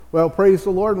Well, praise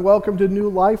the Lord and welcome to New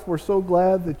Life. We're so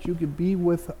glad that you could be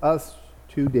with us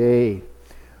today.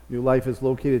 New Life is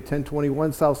located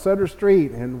 1021 South Center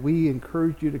Street, and we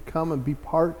encourage you to come and be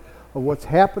part of what's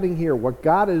happening here, what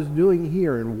God is doing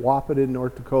here in Wahpeton,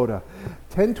 North Dakota.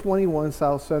 1021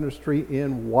 South Center Street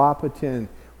in Wahpeton.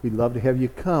 We'd love to have you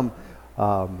come.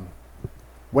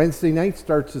 Wednesday night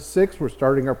starts at 6. We're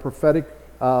starting our prophetic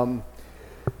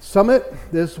summit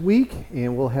this week,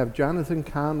 and we'll have Jonathan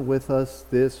Kahn with us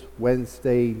this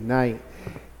Wednesday night.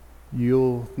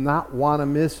 You'll not want to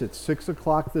miss it. 6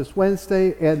 o'clock this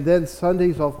Wednesday, and then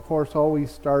Sundays, of course,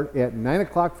 always start at 9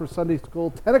 o'clock for Sunday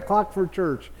school, 10 o'clock for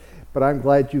church. But I'm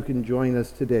glad you can join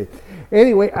us today.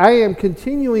 Anyway, I am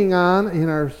continuing on in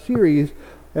our series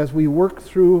as we work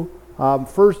through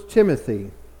 1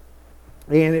 Timothy.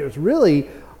 And it was really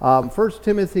 1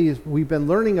 Timothy, we've been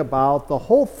learning about the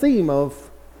whole theme of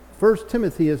 1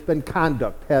 Timothy has been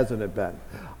conduct, hasn't it been?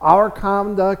 Our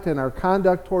conduct and our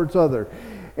conduct towards others.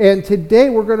 And today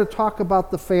we're going to talk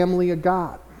about the family of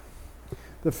God.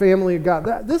 The family of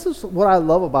God. This is what I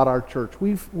love about our church.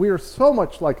 We are so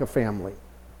much like a family.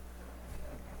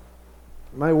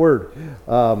 My word.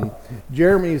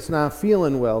 Jeremy's not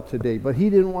feeling well today, but he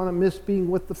didn't want to miss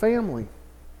being with the family.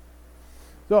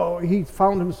 So he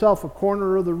found himself a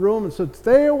corner of the room and said,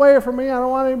 "Stay away from me. I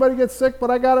don't want anybody to get sick,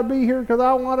 but I got to be here because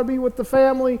I want to be with the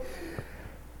family."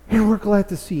 And we're glad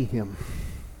to see him.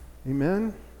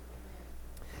 Amen?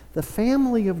 The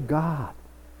family of God.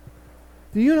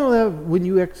 Do you know that when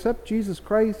you accept Jesus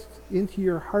Christ into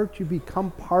your heart, you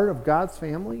become part of God's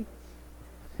family?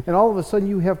 And all of a sudden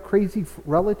you have crazy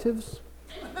relatives?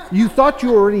 You thought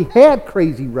you already had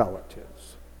crazy relatives.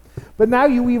 But now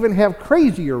you even have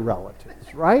crazier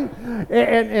relatives, right?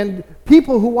 And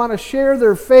people who want to share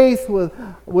their faith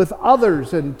with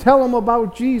others and tell them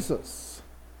about Jesus.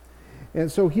 And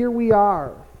so here we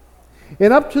are.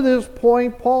 And up to this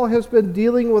point, Paul has been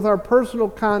dealing with our personal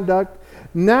conduct.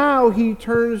 Now he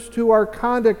turns to our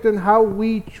conduct and how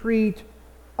we treat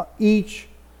each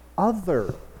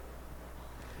other.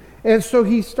 And so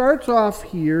he starts off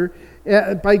here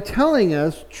by telling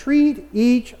us, treat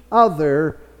each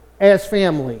other as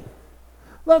family.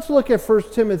 Let's look at 1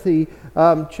 Timothy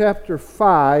chapter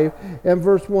 5 and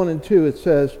verse 1 and 2. It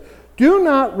says, "Do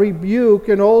not rebuke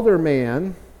an older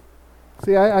man."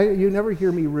 See, you never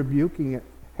hear me rebuking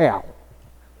Hal.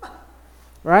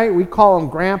 Right? We call him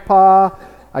Grandpa.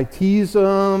 I tease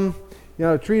him.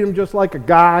 Treat him just like a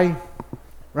guy.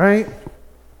 Right?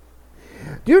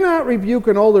 "Do not rebuke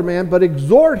an older man, but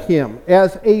exhort him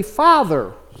as a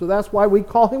father." So that's why we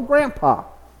call him Grandpa.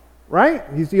 Right?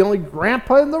 He's the only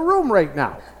grandpa in the room right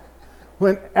now.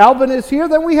 When Alvin is here,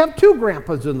 then we have two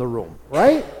grandpas in the room.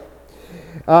 Right?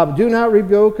 "Do not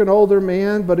rebuke an older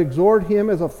man, but exhort him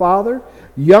as a father.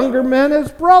 Younger men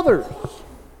as brothers.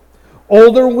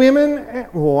 Older women..."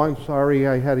 Oh, I'm sorry,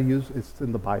 I had to use... It's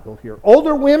in the Bible here.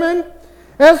 "Older women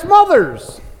as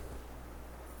mothers."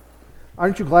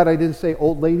 Aren't you glad I didn't say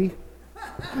old lady?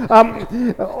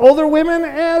 "Older women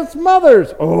as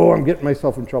mothers." Oh, I'm getting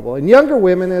myself in trouble. "And younger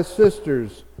women as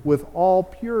sisters with all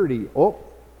purity." Oh,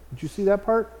 did you see that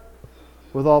part?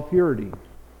 With all purity.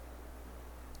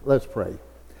 Let's pray.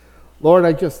 Lord,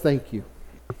 I just thank you.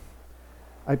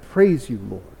 I praise you,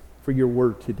 Lord, for your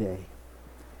word today.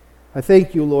 I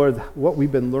thank you, Lord, what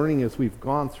we've been learning as we've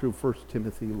gone through 1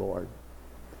 Timothy, Lord.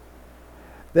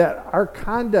 That our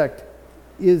conduct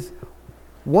is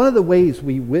one of the ways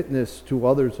we witness to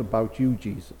others about you,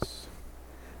 Jesus.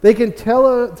 They can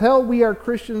tell we are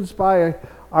Christians by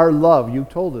our love. You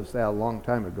told us that a long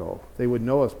time ago. They would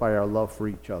know us by our love for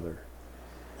each other.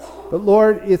 But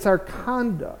Lord, it's our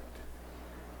conduct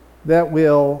that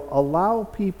will allow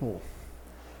people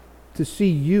to see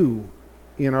you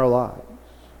in our lives.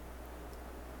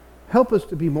 Help us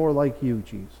to be more like you,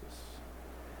 Jesus.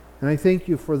 And I thank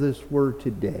you for this word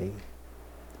today.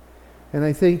 And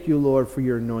I thank you, Lord, for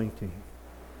your anointing.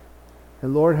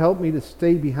 And Lord, help me to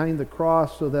stay behind the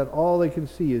cross so that all they can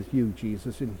see is you,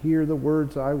 Jesus, and hear the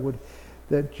words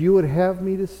that you would have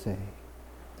me to say.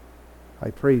 I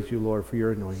praise you, Lord, for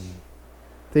your anointing.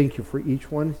 Thank you for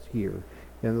each one here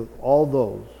and all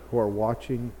those who are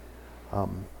watching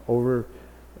over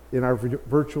in our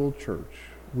virtual church.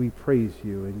 We praise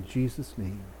you in Jesus'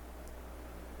 name.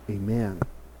 Amen.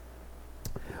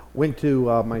 Went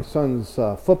to my son's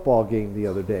football game the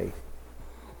other day.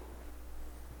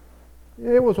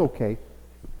 It was okay.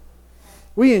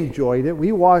 We enjoyed it.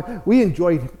 We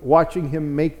enjoyed watching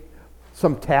him make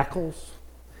some tackles.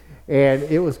 And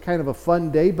it was kind of a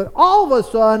fun day. But all of a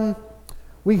sudden,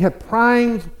 we had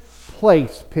primed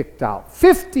place picked out.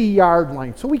 50-yard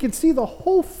line. So we could see the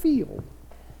whole field.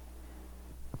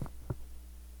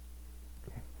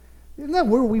 Isn't that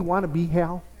where we want to be,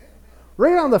 Hal?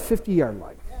 Right on the 50-yard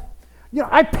line. You know,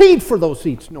 I paid for those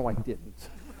seats. No, I didn't.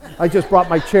 I just brought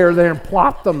my chair there and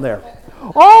plopped them there.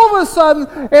 All of a sudden,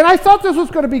 and I thought this was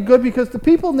going to be good because the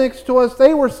people next to us,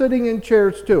 they were sitting in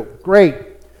chairs too. Great.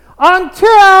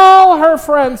 Until her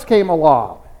friends came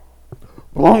along.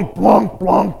 Blunk, blunk,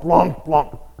 blunk, blunk,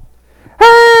 blunk.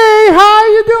 Hey, how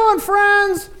you doing,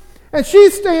 friends? And she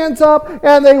stands up,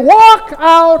 and they walk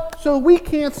out so we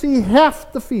can't see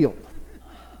half the field.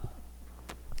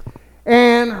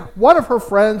 And one of her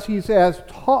friends, he's as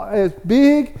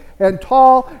big and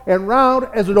tall and round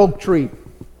as an oak tree.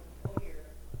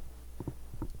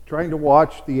 Trying to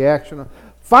watch the action.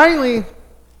 Finally,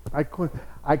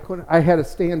 I had to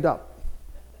stand up.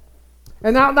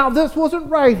 And now this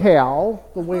wasn't right, Hal,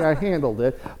 the way I handled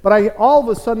it, but all of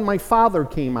a sudden my father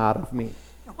came out of me.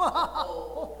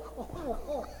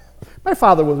 My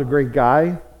father was a great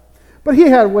guy, but he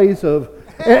had ways of,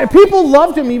 and people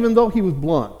loved him even though he was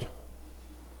blunt.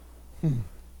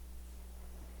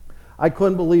 I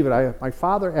couldn't believe it. My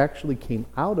father actually came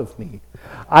out of me.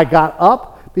 I got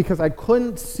up because I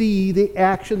couldn't see the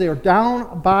action. They were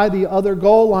down by the other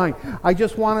goal line. I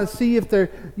just want to see if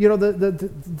they're,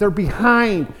 they're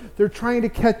behind. They're trying to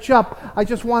catch up. I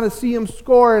just want to see them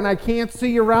score, and I can't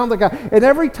see around the guy. And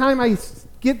every time I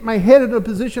get my head in a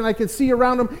position I can see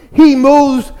around him, he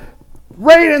moves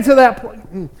right into that play.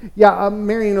 Yeah,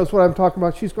 Mary knows what I'm talking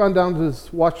about. She's gone down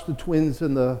to watch the Twins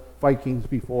and the Vikings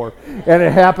before, and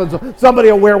it happens.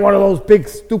 Somebody will wear one of those big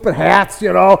stupid hats,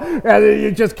 and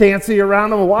you just can't see around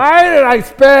them. Why did I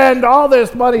spend all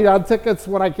this money on tickets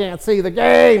when I can't see the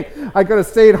game? I could have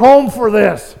stayed home for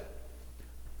this.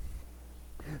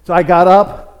 So I got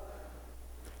up.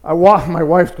 I walked. My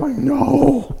wife's going,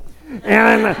 no.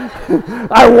 And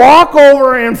I walk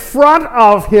over in front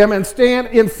of him and stand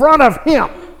in front of him.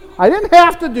 I didn't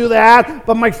have to do that,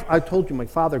 but I told you my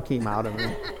father came out of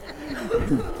me.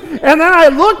 And then I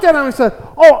looked at him and said,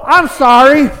 oh, I'm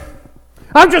sorry.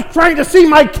 I'm just trying to see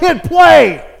my kid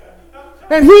play.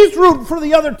 And he's rooting for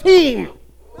the other team.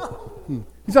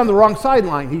 He's on the wrong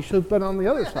sideline. He should have been on the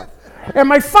other side. And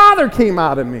my father came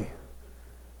out of me.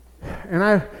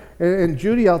 And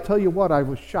Judy, I'll tell you what, I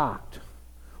was shocked.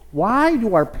 Why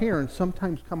do our parents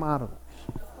sometimes come out of us?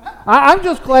 I'm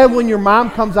just glad when your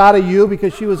mom comes out of you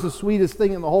because she was the sweetest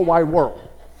thing in the whole wide world.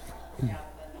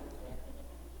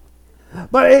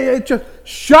 But it just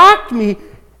shocked me,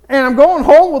 and I'm going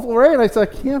home with Lorraine. I said, I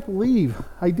can't believe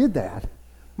I did that.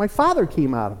 My father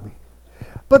came out of me.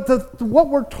 But what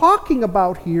we're talking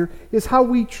about here is how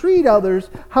we treat others,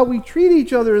 how we treat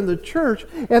each other in the church,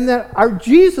 and that our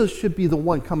Jesus should be the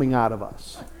one coming out of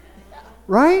us.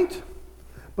 Right?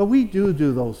 But we do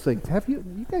those things. Have you?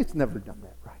 You guys never done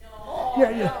that, right?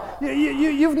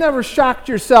 You've never shocked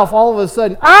yourself all of a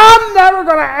sudden. I'm never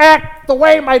going to act the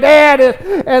way my dad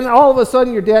is. And all of a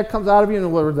sudden your dad comes out of you,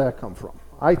 and where did that come from?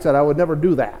 I said I would never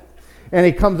do that. And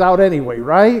he comes out anyway,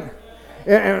 right?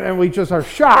 And we just are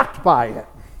shocked by it.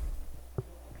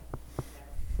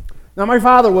 Now, my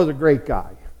father was a great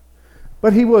guy,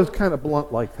 but he was kind of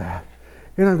blunt like that.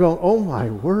 And I'm going, oh my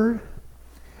word.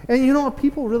 And you know what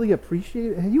people really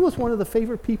appreciate? He was one of the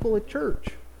favorite people at church.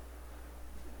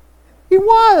 He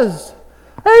was.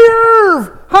 Hey,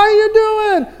 Irv, how you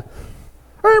doing?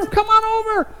 Irv, come on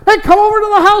over. Hey, come over to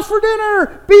the house for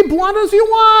dinner. Be blunt as you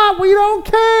want. We don't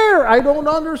care. I don't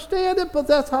understand it, but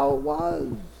that's how it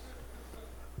was.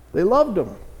 They loved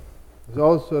him.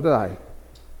 So did I.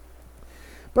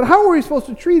 But how are we supposed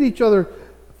to treat each other?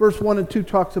 Verse 1 and 2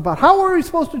 talks about how are we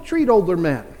supposed to treat older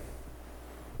men?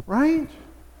 Right?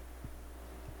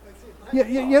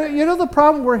 You know the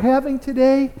problem we're having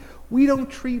today? We don't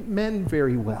treat men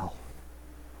very well.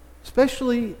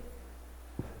 Especially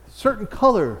certain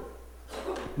color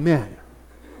men.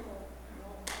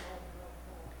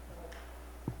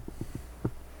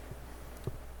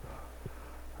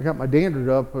 I got my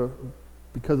dander up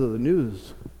because of the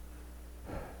news.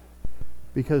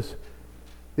 Because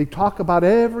they talk about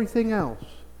everything else,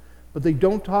 but they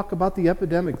don't talk about the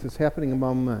epidemic that's happening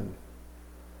among men.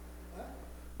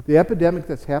 The epidemic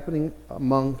that's happening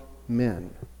among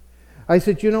men. I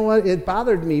said, you know what? It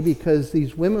bothered me because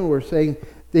these women were saying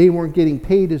they weren't getting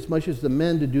paid as much as the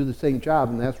men to do the same job,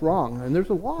 and that's wrong. And there's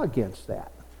a law against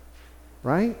that,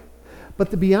 right?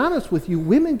 But to be honest with you,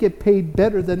 women get paid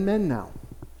better than men now.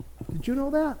 Did you know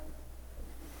that?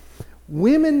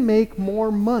 Women make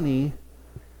more money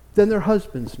than their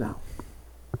husbands now.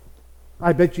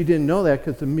 I bet you didn't know that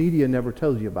because the media never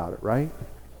tells you about it, right?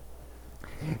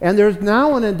 And there's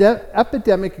now an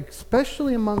epidemic,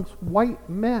 especially amongst white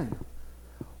men.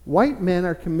 White men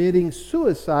are committing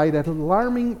suicide at an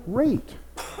alarming rate.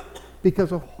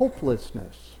 because of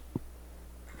hopelessness.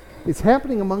 It's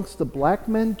happening amongst the black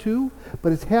men too,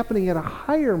 but it's happening at a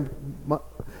higher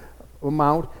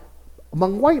amount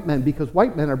among white men, because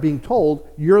white men are being told,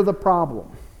 you're the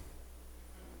problem.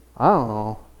 I don't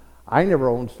know. I never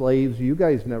owned slaves. You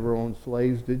guys never owned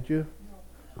slaves, did you?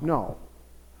 No.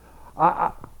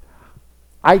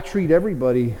 I treat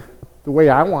everybody the way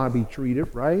I want to be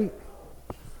treated, right?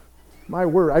 My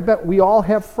word. I bet we all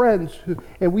have friends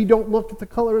and we don't look at the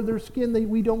color of their skin.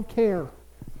 We don't care.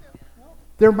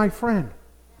 They're my friend.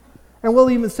 And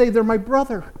we'll even say they're my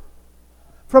brother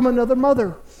from another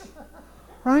mother.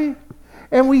 Right?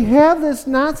 And we have this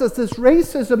nonsense, this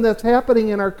racism that's happening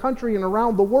in our country and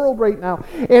around the world right now.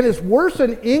 And it's worse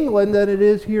in England than it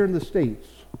is here in the States.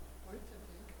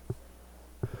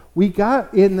 We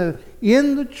got in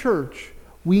the church,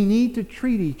 we need to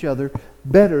treat each other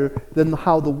better than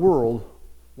how the world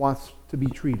wants to be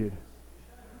treated.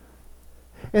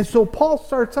 And so Paul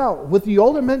starts out with the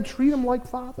older men, treat them like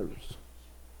fathers.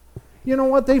 You know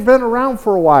what? They've been around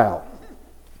for a while.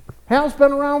 Hal's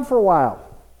been around for a while.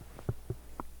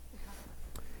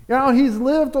 You know, he's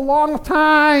lived a long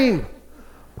time.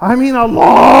 I mean, a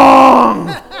long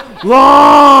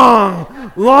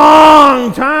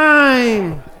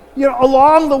time. You know,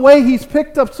 along the way, he's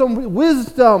picked up some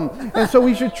wisdom, and so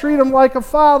we should treat him like a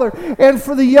father. And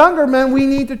for the younger men, we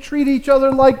need to treat each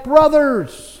other like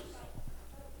brothers.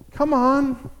 Come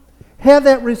on. Have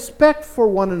that respect for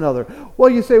one another. Well,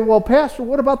 you say, well, Pastor,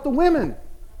 what about the women?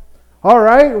 All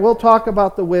right, we'll talk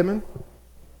about the women.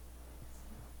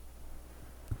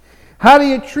 How do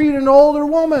you treat an older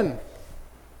woman?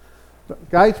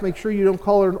 Guys, make sure you don't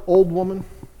call her an old woman.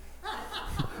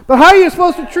 But how are you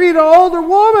supposed to treat an older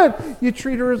woman? You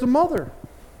treat her as a mother.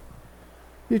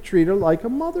 You treat her like a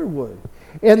mother would.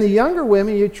 And the younger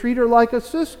women, you treat her like a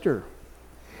sister.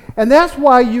 And that's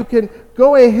why you can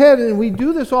go ahead, and we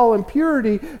do this all in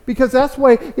purity, because that's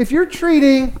why if you're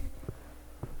treating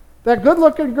that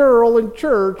good-looking girl in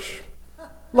church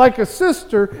like a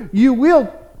sister, you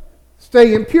will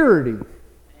stay in purity.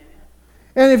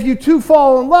 And if you two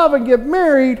fall in love and get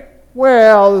married,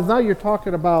 well, now you're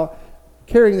talking about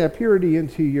carrying that purity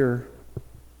into your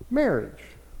marriage.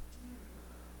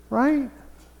 Right?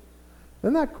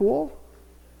 Isn't that cool?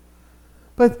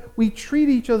 But we treat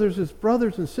each other as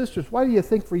brothers and sisters. Why do you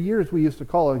think for years we used to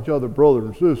call each other brother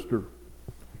and sister?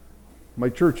 My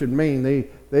church in Maine, they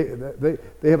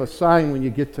have a sign when you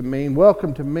get to Maine.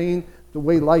 Welcome to Maine, the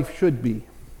way life should be.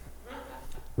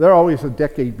 They're always a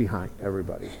decade behind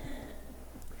everybody.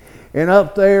 And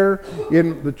up there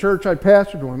in the church I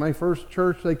pastored, in my first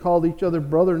church, they called each other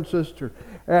brother and sister.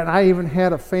 And I even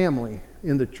had a family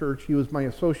in the church. He was my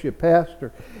associate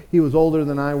pastor. He was older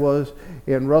than I was.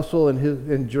 And Russell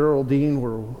and Geraldine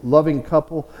were a loving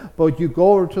couple. But you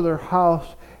go over to their house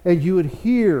and you would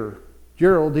hear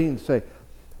Geraldine say,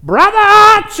 Brother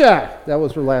Archer! That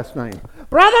was her last name.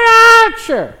 Brother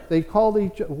Archer! They called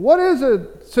each other. What is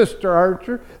it, Sister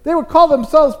Archer? They would call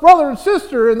themselves brother and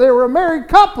sister, and they were a married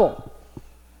couple.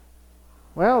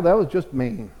 Well, that was just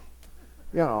Maine.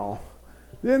 You know,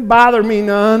 didn't bother me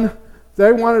none.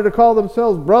 They wanted to call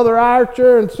themselves Brother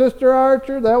Archer and Sister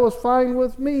Archer. That was fine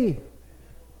with me.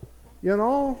 You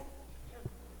know?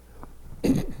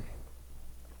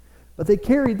 But they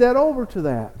carried that over to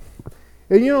that.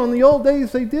 And you know, in the old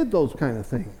days, they did those kind of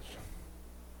things.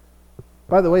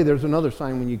 By the way, there's another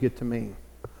sign when you get to Maine.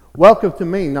 Welcome to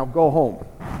Maine, now go home.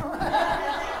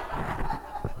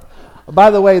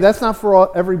 By the way, that's not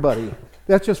for everybody.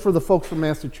 That's just for the folks from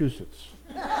Massachusetts.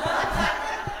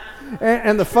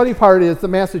 and the funny part is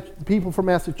the people from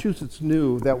Massachusetts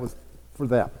knew that was for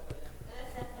them.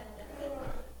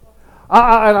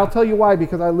 And I'll tell you why,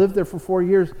 because I lived there for 4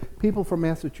 years. People from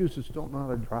Massachusetts don't know how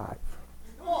to drive.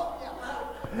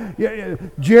 Yeah,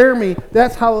 Jeremy,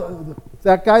 that's how,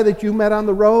 that guy that you met on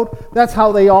the road, that's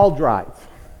how they all drive.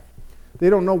 They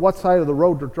don't know what side of the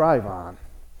road to drive on.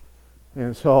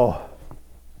 And so,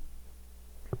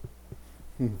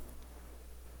 but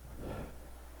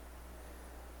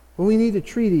we need to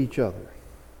treat each other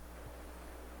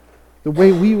the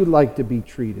way we would like to be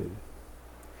treated.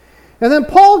 And then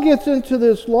Paul gets into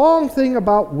this long thing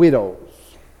about widows.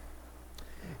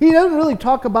 He doesn't really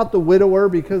talk about the widower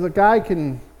because a guy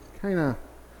can kind of,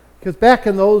 because back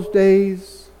in those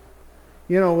days,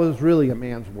 you know, it was really a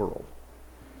man's world.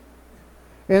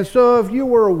 And so if you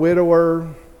were a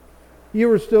widower, you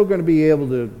were still going to be able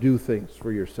to do things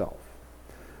for yourself.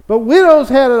 But widows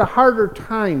had a harder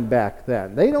time back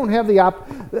then. They didn't have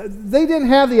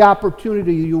the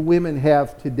opportunity you women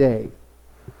have today.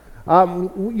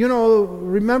 You know,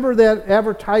 remember that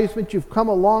advertisement, "You've come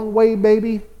a long way,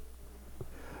 baby"?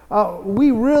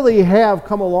 we really have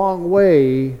come a long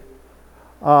way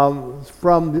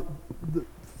from the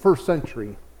first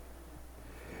century.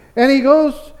 And he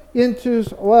goes into,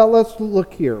 well, let's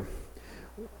look here.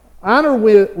 Honor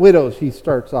widows, he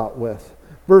starts out with.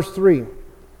 Verse 3.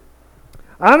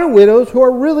 Honor widows who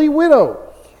are really widows.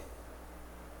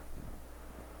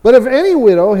 But if any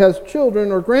widow has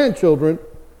children or grandchildren,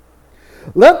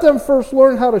 let them first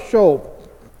learn how to show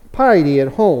piety at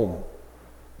home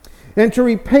and to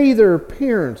repay their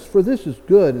parents, for this is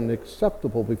good and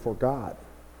acceptable before God.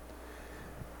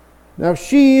 Now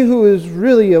she who is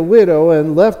really a widow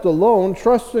and left alone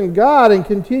trusts in God and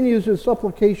continues in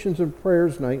supplications and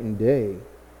prayers night and day.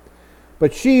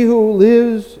 But she who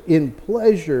lives in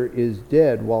pleasure is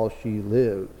dead while she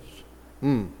lives.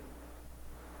 And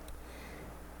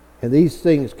these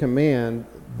things command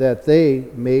that they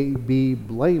may be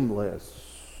blameless.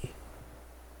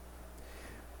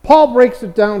 Paul breaks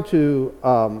it down to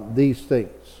these things.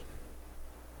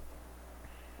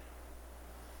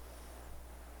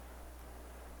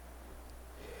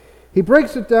 He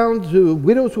breaks it down to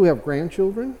widows who have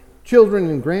grandchildren, children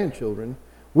and grandchildren,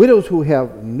 widows who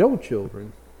have no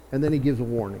children, and then he gives a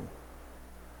warning.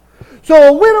 So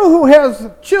a widow who has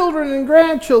children and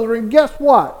grandchildren, guess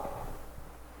what?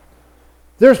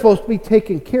 They're supposed to be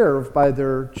taken care of by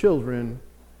their children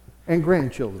and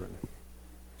grandchildren.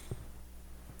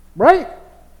 Right?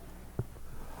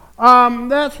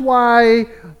 That's why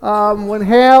when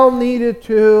Hal needed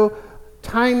to,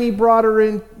 Tiny brought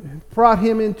him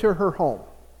into her home.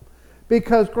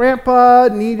 Because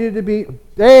Dad needed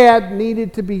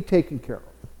to be taken care of.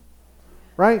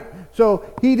 Right?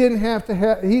 So he didn't have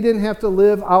to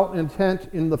live out in a tent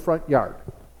in the front yard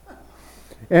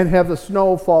and have the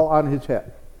snow fall on his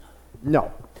head.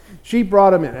 No. She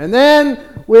brought him in. And then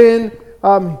when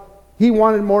he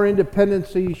wanted more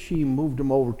independency, she moved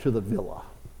him over to the villa,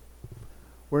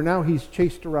 where now he's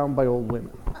chased around by old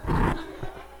women.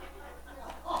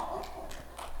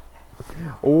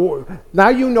 Oh, now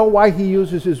you know why he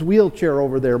uses his wheelchair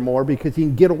over there more, because he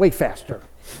can get away faster.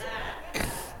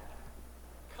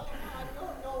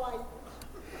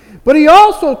 But he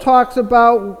also talks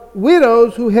about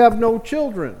widows who have no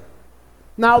children.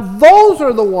 Now those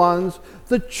are the ones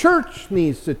the church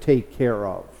needs to take care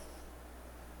of.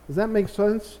 Does that make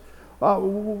sense?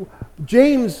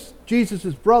 James,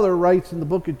 Jesus' brother, writes in the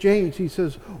book of James, he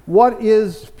says, what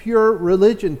is pure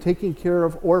religion? Taking care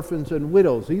of orphans and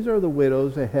widows. These are the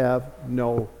widows that have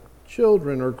no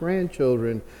children or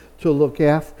grandchildren to look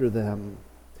after them.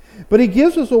 But he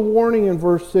gives us a warning in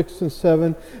verse 6 and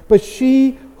 7. But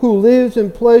she who lives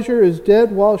in pleasure is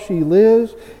dead while she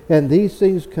lives, and these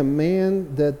things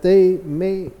command that they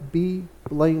may be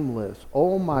blameless.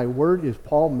 Oh my word, is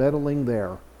Paul meddling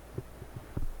there?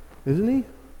 Isn't he?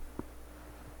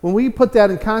 When we put that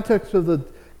in context of the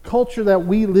culture that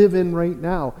we live in right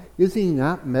now, is he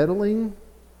not meddling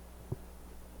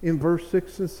in verse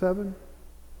 6 and 7?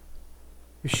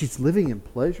 If she's living in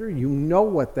pleasure, you know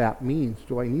what that means.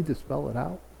 Do I need to spell it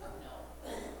out?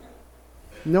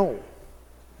 No.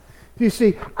 You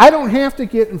see, I don't have to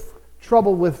get in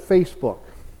trouble with Facebook,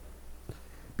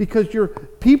 because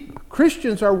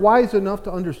Christians are wise enough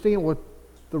to understand what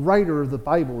the writer of the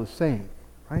Bible is saying.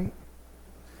 Right?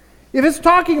 If it's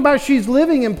talking about she's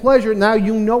living in pleasure, now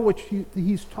you know what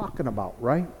he's talking about,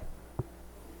 right?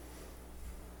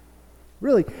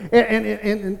 Really.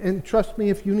 And trust me,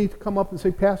 if you need to come up and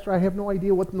say, Pastor, I have no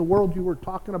idea what in the world you were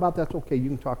talking about, that's okay. You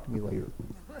can talk to me later.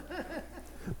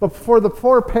 But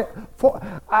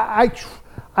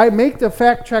I make the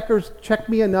fact checkers check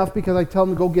me enough, because I tell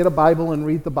them to go get a Bible and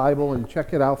read the Bible and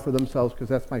check it out for themselves, because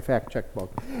that's my fact check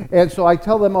book. And so I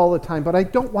tell them all the time, but I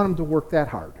don't want them to work that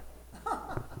hard.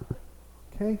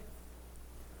 Okay?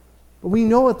 But we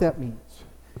know what that means.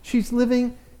 She's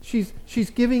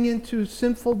giving into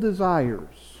sinful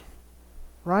desires.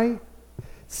 Right?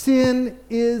 Sin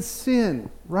is sin.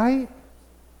 Right?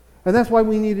 And that's why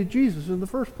we needed Jesus in the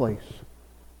first place.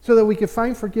 So that we could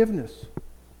find forgiveness.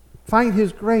 Find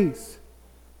His grace.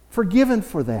 Forgiven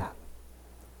for that.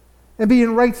 And be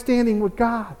in right standing with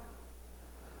God.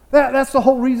 That's the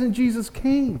whole reason Jesus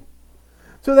came.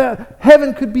 So that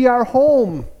heaven could be our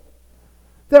home.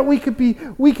 That we could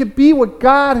be what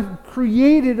God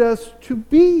created us to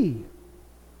be.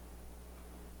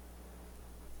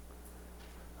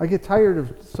 I get tired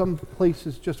of some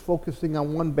places just focusing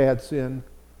on one bad sin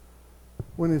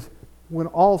when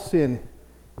all sin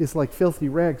is like filthy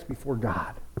rags before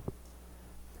God.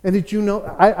 And did you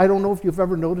know, I don't know if you've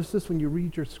ever noticed this when you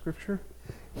read your scripture,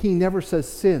 He never says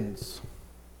sins.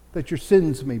 that your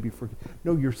sins may be forgiven.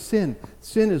 No, your sin.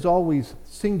 Sin is always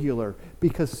singular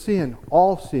because sin,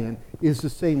 all sin, is the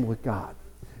same with God.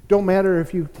 Don't matter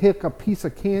if you take a piece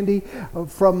of candy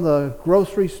from the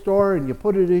grocery store and you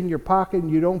put it in your pocket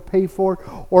and you don't pay for it,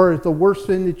 or the worst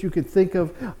sin that you could think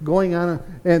of, going on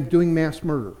and doing mass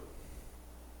murder.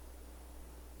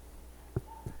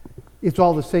 It's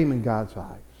all the same in God's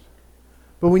eyes.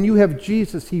 But when you have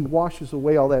Jesus, He washes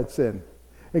away all that sin.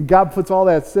 And God puts all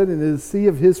that sin in the sea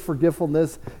of His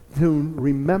forgetfulness to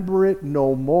remember it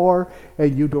no more,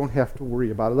 and you don't have to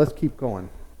worry about it. Let's keep going.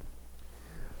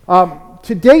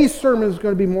 Today's sermon is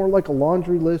going to be more like a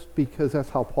laundry list because that's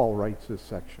how Paul writes this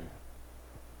section.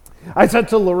 I said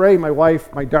to Lorraine, my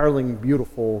wife, my darling,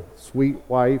 beautiful, sweet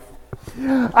wife,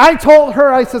 I told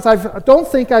her, I says, I don't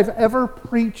think I've ever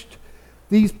preached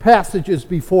these passages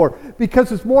before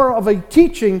because it's more of a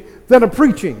teaching than a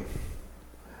preaching,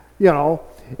 you know.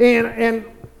 And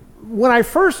when I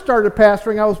first started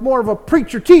pastoring, I was more of a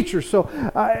preacher-teacher, so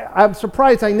I'm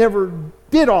surprised I never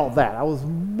did all that. I was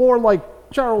more like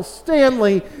Charles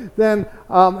Stanley than,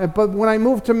 but when I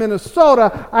moved to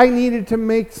Minnesota, I needed to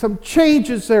make some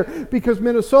changes there because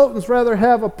Minnesotans rather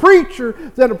have a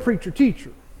preacher than a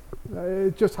preacher-teacher.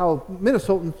 It's just how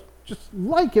Minnesotans just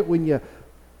like it when you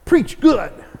preach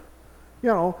good. You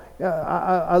know,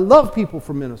 I love people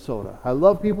from Minnesota. I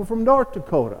love people from North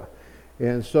Dakota.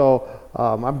 And so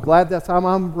I'm glad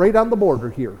I'm right on the border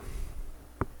here.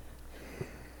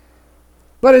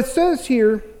 But it says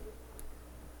here,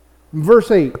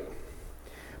 verse 8,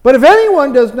 but if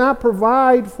anyone does not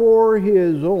provide for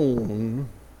his own,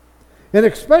 and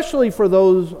especially for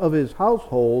those of his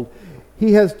household,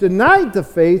 he has denied the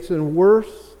faith and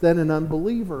worse than an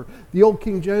unbeliever. The old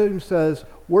King James says,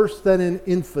 worse than an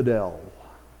infidel.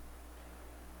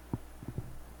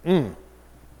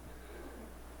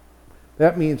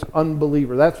 That means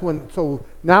unbeliever. So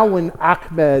now when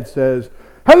Ahmed says,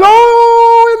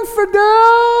 hello,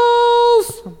 infidels,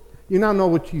 you now know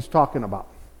what he's talking about.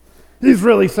 He's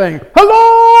really saying,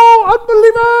 hello,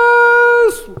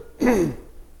 unbelievers.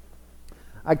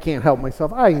 I can't help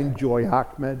myself. I enjoy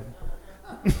Ahmed.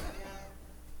 Did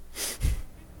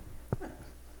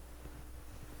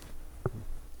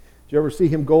you ever see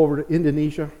him go over to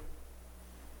Indonesia?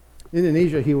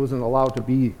 Indonesia, he wasn't allowed to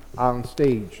be on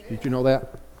stage. Did you know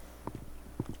that?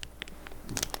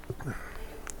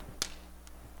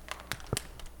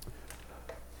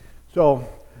 So,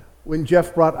 when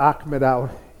Jeff brought Ahmed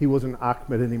out, he wasn't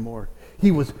Ahmed anymore.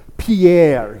 He was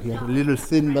Pierre. He had a little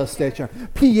thin mustache.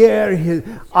 Pierre,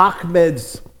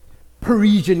 Ahmed's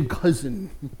Parisian cousin.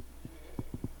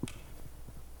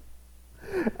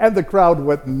 And the crowd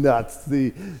went nuts.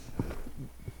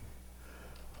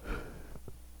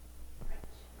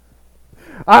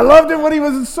 I loved it when he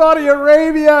was in Saudi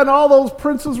Arabia and all those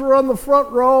princes were on the front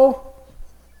row.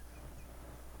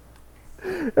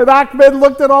 And Ahmed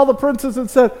looked at all the princes and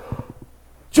said,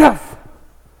 Jeff,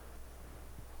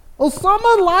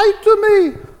 Osama lied to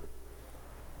me.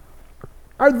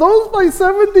 Are those my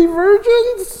 70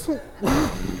 virgins?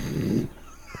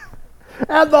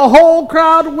 And the whole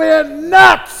crowd went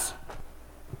nuts.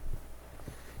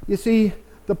 You see,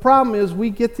 the problem is we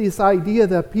get this idea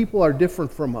that people are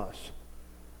different from us.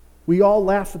 We all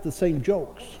laugh at the same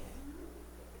jokes.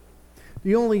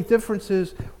 The only difference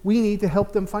is we need to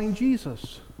help them find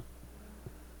Jesus.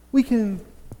 We can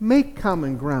make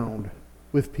common ground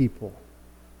with people.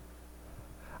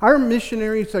 Our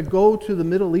missionaries that go to the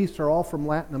Middle East are all from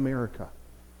Latin America.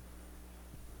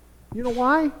 You know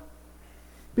why?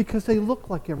 Because they look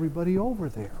like everybody over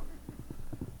there.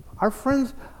 Our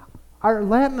friends, our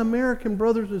Latin American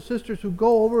brothers and sisters who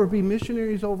go over and be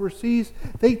missionaries overseas,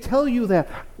 they tell you that.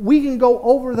 We can go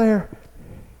over there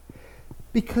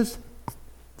because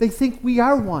they think we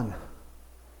are one.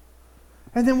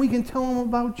 And then we can tell them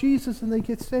about Jesus and they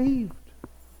get saved.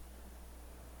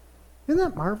 Isn't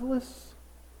that marvelous?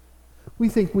 We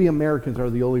think we Americans are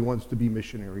the only ones to be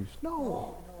missionaries.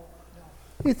 No.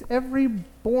 It's every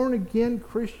born-again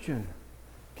Christian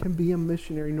can be a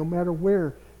missionary no matter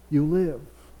where you live.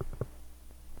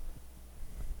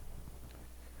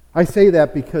 I say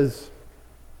that because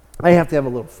I have to have a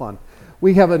little fun.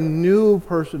 We have a new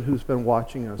person who's been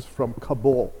watching us from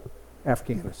Kabul,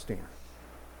 Afghanistan.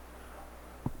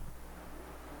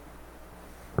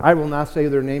 I will not say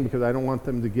their name because I don't want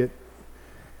them to get...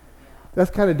 That's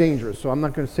kind of dangerous, so I'm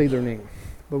not going to say their name.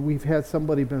 But we've had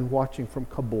somebody been watching from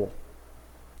Kabul,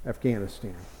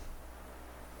 Afghanistan.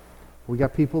 We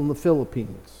got people in the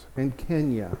Philippines and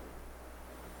Kenya,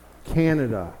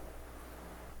 Canada,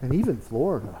 and even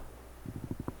Florida.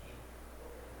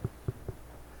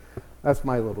 That's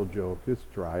my little joke. It's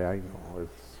dry, I know.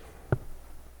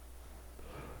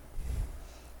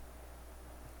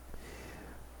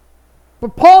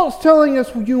 But Paul's telling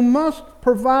us you must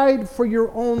provide for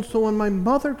your own. So when my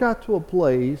mother got to a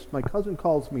place, my cousin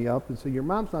calls me up and said, your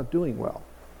mom's not doing well.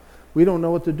 We don't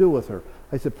know what to do with her.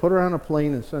 I said, put her on a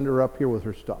plane and send her up here with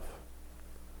her stuff.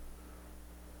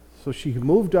 So she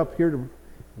moved up here.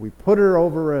 We put her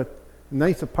over at a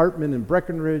nice apartment in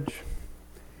Breckenridge.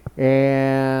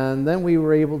 And then we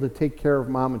were able to take care of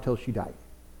Mom until she died.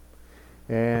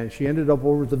 And she ended up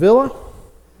over at the villa.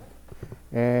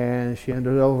 And she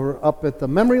ended up at the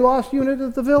memory loss unit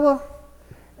at the villa.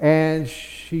 And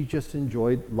she just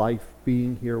enjoyed life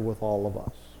being here with all of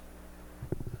us.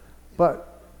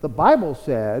 But the Bible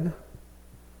said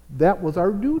that was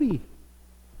our duty.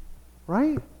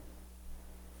 Right?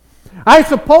 I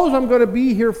suppose I'm going to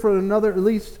be here for another, at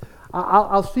least,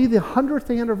 I'll see the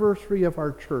 100th anniversary of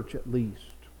our church at least.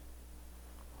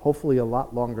 Hopefully a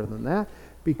lot longer than that,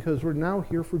 because we're now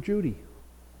here for Judy.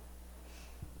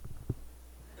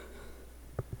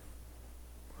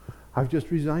 I've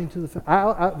just resigned to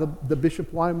the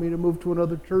bishop wanted me to move to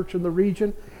another church in the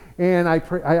region, and I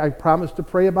promised to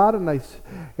pray about it,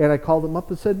 and I called him up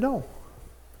and said no.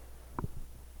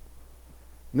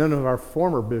 None of our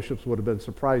former bishops would have been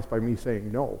surprised by me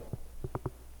saying no.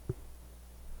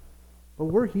 But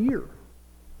we're here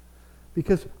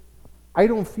because I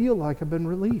don't feel like I've been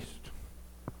released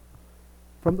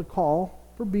from the call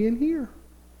for being here.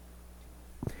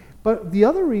 But the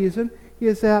other reason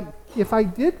is that if I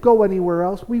did go anywhere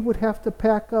else, we would have to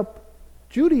pack up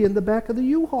Judy in the back of the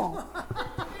U-Haul.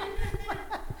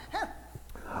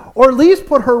 Or at least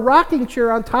put her rocking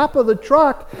chair on top of the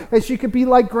truck, and she could be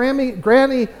like Granny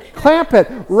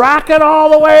Clampett, rock it all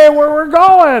the way where we're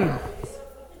going.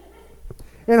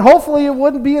 And hopefully it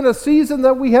wouldn't be in a season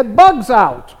that we had bugs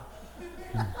out.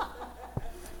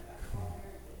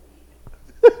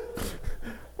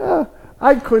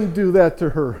 I couldn't do that to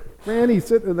her. Granny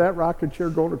sitting in that rocking chair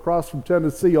going across from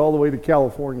Tennessee all the way to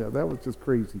California. That was just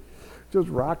crazy. Just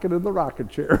rocking in the rocking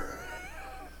chair.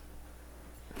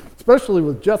 Especially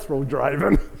with Jethro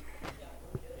driving.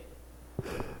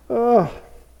 But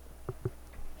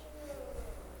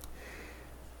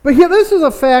here, this is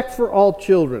a fact for all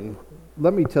children.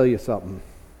 Let me tell you something.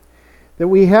 That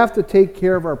we have to take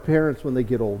care of our parents when they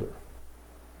get older.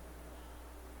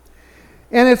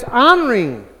 And it's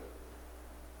honoring.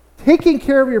 Taking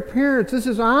care of your parents. This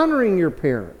is honoring your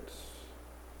parents.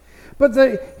 But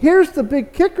here's the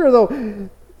big kicker, though.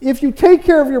 If you take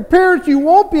care of your parents, you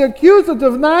won't be accused of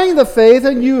denying the faith,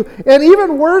 and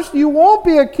even worse, you won't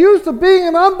be accused of being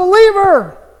an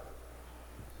unbeliever.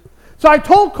 So I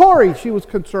told Corey, she was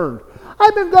concerned.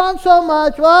 I've been gone so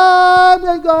much. Oh, I've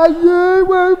been gone.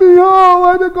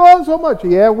 I've been gone so much.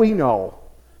 Yeah, we know.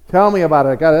 Tell me about it.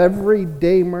 I got every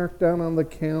day marked down on the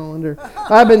calendar.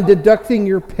 I've been deducting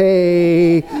your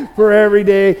pay for every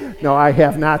day. No, I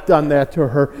have not done that to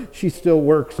her. She still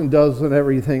works and does and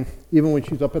everything, even when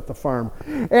she's up at the farm.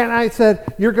 And I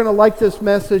said, you're going to like this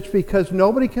message because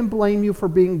nobody can blame you for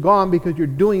being gone because you're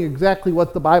doing exactly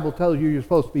what the Bible tells you you're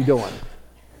supposed to be doing.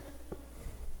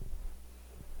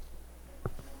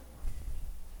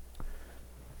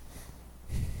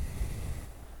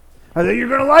 I said, you're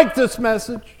going to like this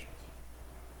message.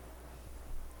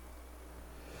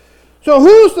 So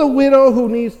who's the widow who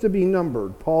needs to be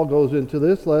numbered? Paul goes into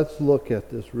this. Let's look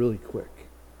at this really quick.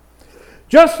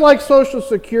 Just like Social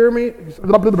Security,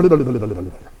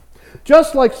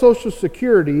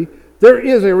 there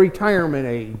is a retirement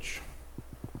age.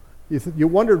 You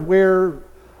wondered where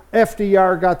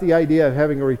FDR got the idea of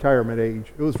having a retirement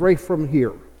age. It was right from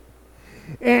here.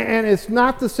 And it's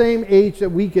not the same age that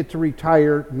we get to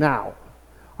retire now.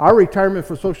 Our retirement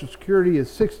for Social Security is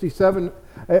 67.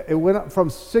 It went up from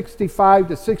 65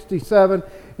 to 67,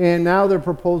 and now they're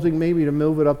proposing maybe to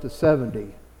move it up to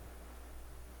 70.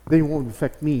 They won't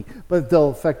affect me, but they'll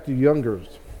affect the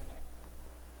youngers.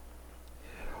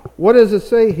 What does it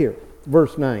say here?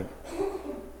 Verse 9.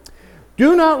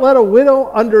 Do not let a widow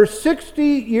under 60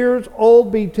 years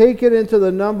old be taken into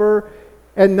the number,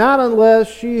 and not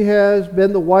unless she has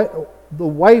been the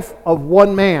wife of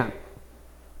one man.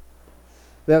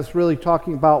 That's really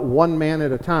talking about one man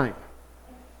at a time.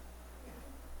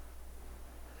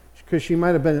 Because she might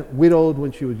have been widowed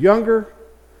when she was younger,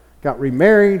 got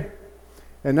remarried,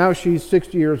 and now she's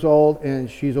 60 years old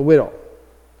and she's a widow.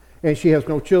 And she has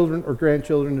no children or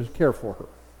grandchildren to care for her.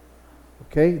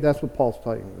 Okay? That's what Paul's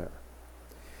telling you there.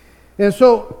 And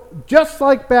so, just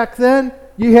like back then,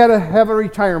 you had to have a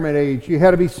retirement age. You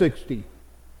had to be 60.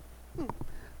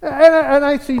 And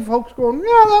I see folks going,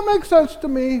 yeah, that makes sense to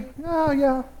me.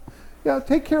 Yeah,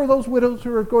 take care of those widows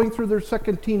who are going through their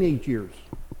second teenage years.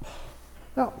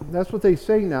 No, that's what they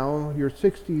say now. Your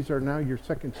 60s are now your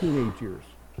second teenage years.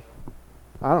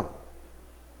 I don't know.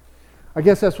 I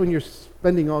guess that's when you're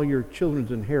spending all your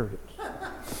children's inheritance.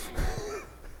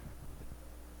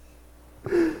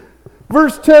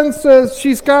 Verse 10 says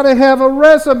she's got to have a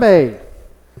resume.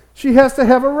 She has to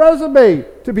have a resume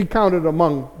to be counted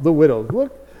among the widows.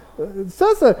 Look, it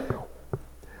says that.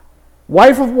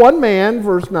 Wife of one man,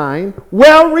 verse 9,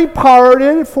 well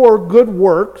reparted for good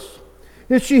works,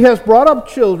 if she has brought up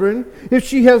children, if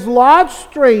she has lodged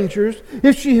strangers,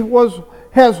 if she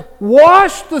has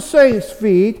washed the saints'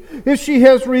 feet, if she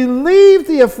has relieved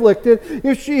the afflicted,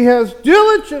 if she has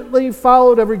diligently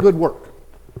followed every good work.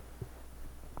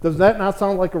 Does that not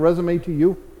sound like a resume to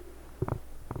you?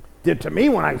 Did to me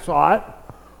when I saw it.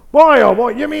 Boy, oh boy,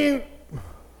 you mean...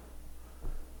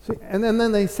 See, and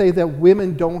then they say that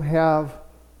women don't have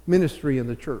ministry in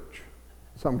the church.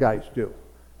 Some guys do.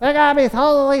 They got to be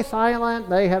totally silent.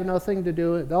 They have nothing to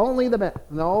do. Only the men.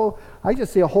 No, I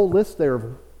just see a whole list there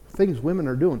of things women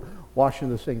are doing. Washing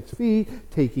the saints'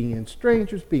 feet, taking in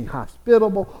strangers, being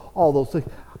hospitable, all those things.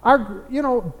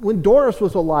 When Doris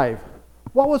was alive,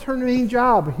 what was her main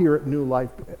job here at New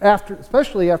Life?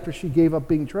 Especially after she gave up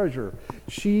being treasurer.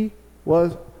 She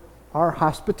was our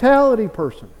hospitality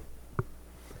person.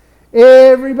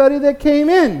 Everybody that came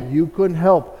in, you couldn't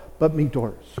help but meet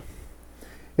Doris.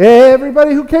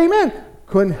 Everybody who came in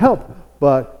couldn't help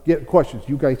but get questions.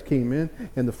 You guys came in,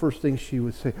 and the first thing she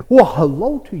would say, well,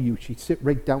 hello to you. She'd sit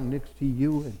right down next to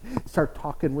you and start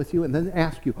talking with you, and then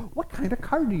ask you, what kind of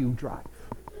car do you drive?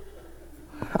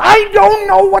 I don't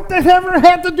know what that ever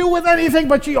had to do with anything,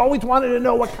 but she always wanted to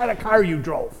know what kind of car you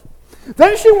drove.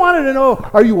 Then she wanted to know,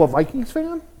 are you a Vikings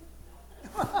fan?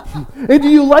 And do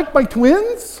you like my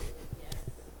twins?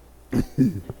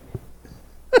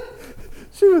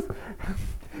 She was,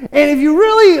 and if you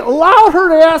really allowed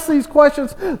her to ask these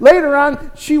questions, later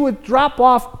on she would drop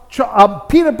off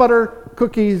peanut butter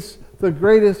cookies, the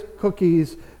greatest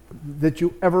cookies that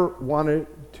you ever wanted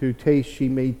to taste. She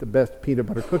made the best peanut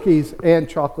butter cookies and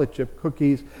chocolate chip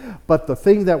cookies. But the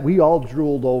thing that we all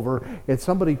drooled over, and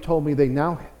somebody told me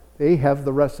they have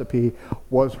the recipe,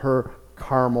 was her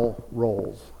caramel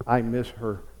rolls. I miss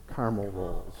her caramel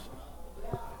rolls.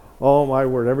 Oh my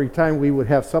word, every time we would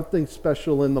have something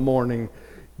special in the morning,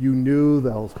 you knew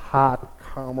those hot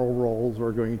caramel rolls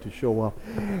were going to show up.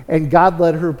 And God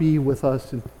let her be with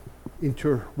us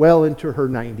into her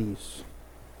 90s.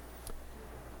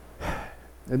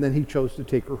 And then he chose to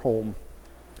take her home.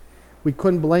 We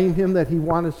couldn't blame him that he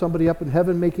wanted somebody up in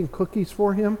heaven making cookies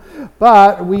for him,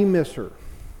 but we miss her.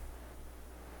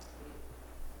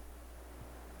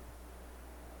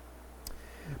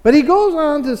 But he goes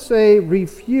on to say,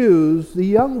 refuse the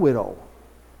young widow.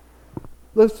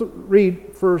 Let's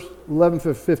read verse 11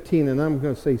 to 15, and I'm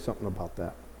going to say something about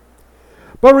that.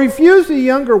 But refuse the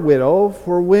younger widow,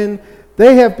 for when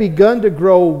they have begun to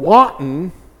grow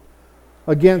wanton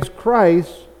against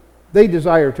Christ, they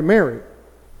desire to marry,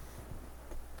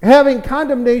 having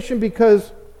condemnation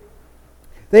because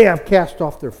they have cast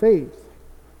off their faith.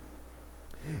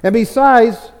 And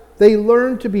besides, they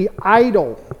learn to be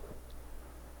idle,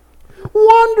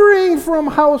 wandering from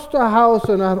house to house,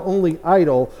 and not only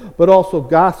idle, but also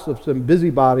gossips and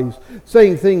busybodies,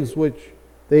 saying things which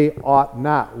they ought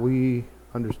not. We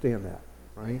understand that,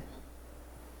 right?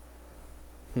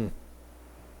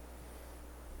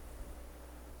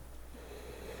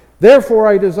 Therefore,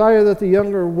 I desire that the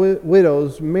younger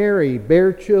widows marry,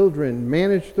 bear children,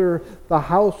 manage the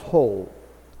household,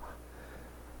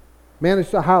 manage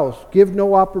the house, give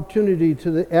no opportunity to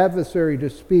the adversary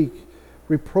to speak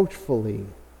reproachfully.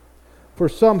 For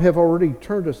some have already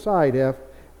turned aside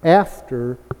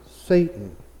after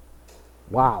Satan.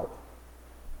 Wow.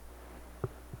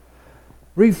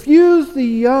 Refuse the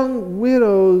young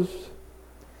widows.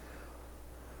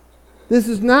 This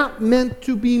is not meant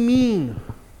to be mean.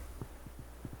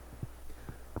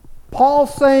 Paul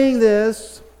saying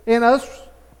this, and us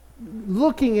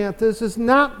looking at this, is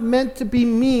not meant to be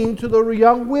mean to the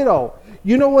young widow.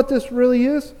 You know what this really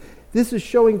is? This is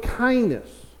showing kindness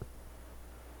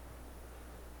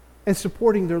and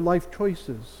supporting their life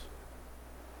choices.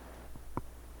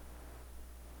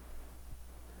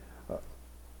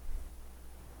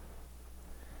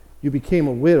 You became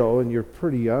a widow and you're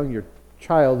pretty young. Your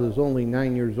child is only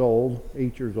 9 years old,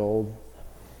 8 years old,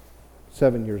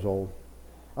 7 years old.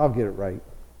 I'll get it right.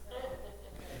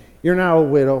 You're now a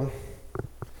widow.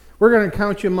 We're going to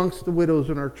count you amongst the widows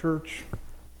in our church.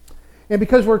 And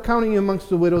because we're counting you amongst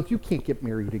the widows, you can't get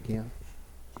married again.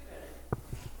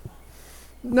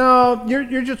 No,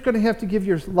 you're just going to have to give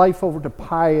your life over to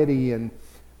piety and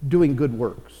doing good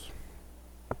works.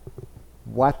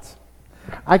 What?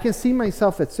 I can see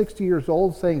myself at 60 years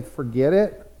old saying, forget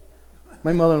it.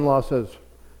 My mother-in-law says,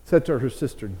 said to her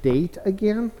sister, "Date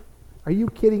again? Are you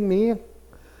kidding me?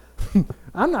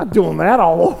 I'm not doing that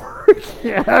all over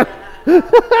again."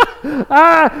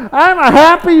 I'm a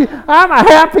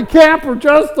happy camper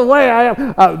just the way I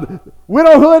am.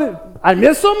 Widowhood, I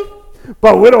miss them,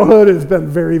 but widowhood has been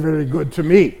very, very good to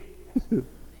me.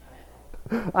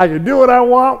 I can do what I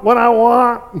want, when I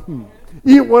want,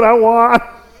 eat what I want,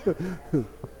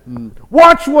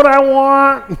 watch what I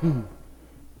want,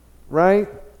 right?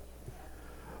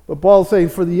 But Paul's saying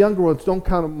for the younger ones, don't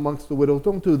count them amongst the widows.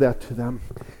 Don't do that to them.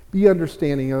 Be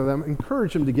understanding of them.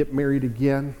 Encourage them to get married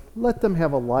again. Let them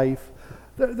have a life.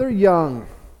 They're young.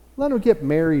 Let them get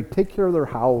married. Take care of their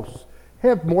house.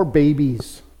 Have more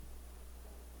babies.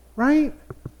 Right?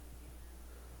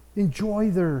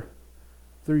 Enjoy their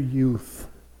youth.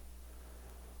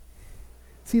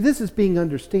 See, this is being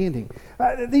understanding.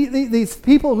 These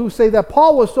people who say that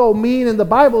Paul was so mean and the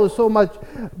Bible is so much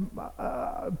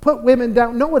put women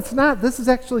down. No, it's not. This is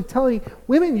actually telling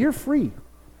women you're free.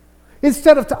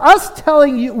 Instead of us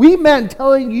telling you, we men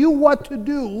telling you what to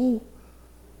do,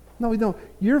 no,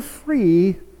 you're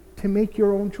free to make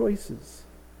your own choices.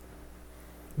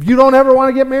 If you don't ever want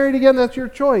to get married again, that's your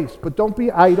choice. But don't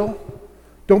be idle.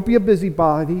 Don't be a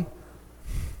busybody.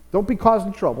 Don't be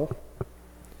causing trouble.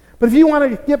 But if you want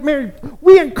to get married,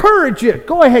 we encourage you.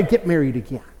 Go ahead, get married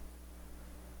again.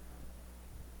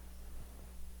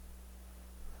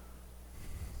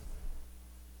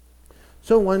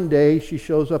 So one day she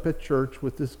shows up at church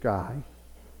with this guy.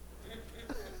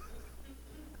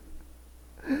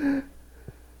 And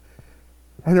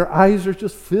her eyes are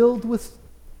just filled with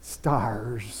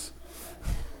stars.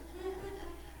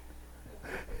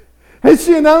 And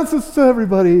she announces to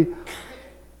everybody,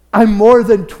 "I'm more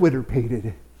than Twitter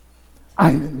pated.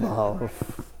 I'm in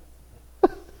love."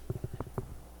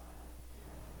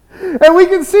 And we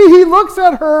can see he looks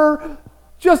at her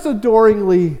just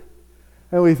adoringly.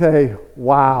 And we say,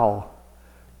 wow,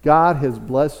 God has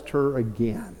blessed her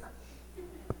again.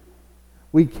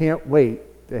 We can't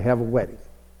wait to have a wedding.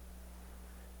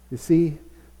 You see,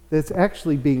 that's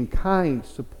actually being kind,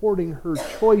 supporting her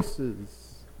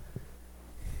choices.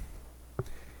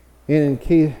 And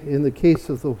in the case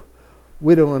of the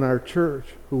widow in our church,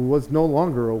 who was no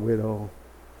longer a widow,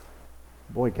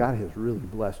 boy, God has really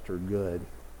blessed her good.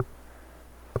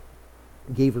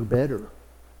 Gave her better.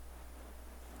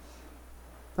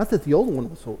 Not that the old one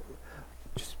was so,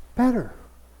 just better.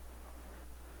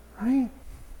 Right?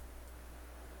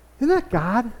 Isn't that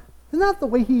God? Isn't that the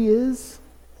way He is?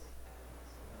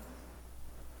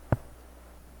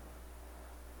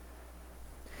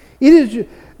 It is.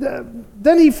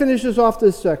 Then he finishes off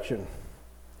this section.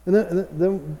 And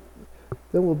then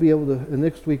we'll be able to, and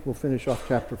next week we'll finish off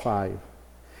chapter 5.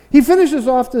 He finishes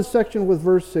off this section with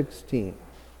verse 16.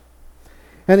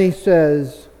 And he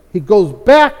says, he goes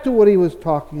back to what he was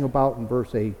talking about in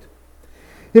verse 8.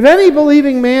 If any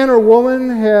believing man or woman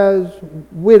has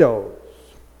widows,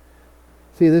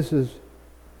 see, this is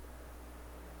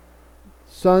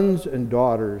sons and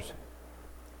daughters,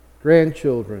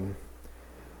 grandchildren,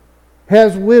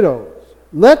 has widows,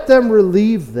 let them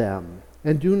relieve them,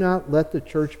 and do not let the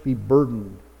church be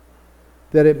burdened,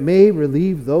 that it may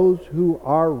relieve those who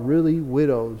are really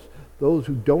widows, those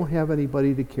who don't have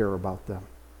anybody to care about them.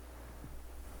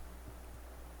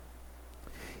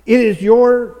 It is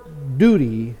your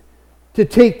duty to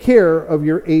take care of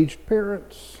your aged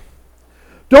parents.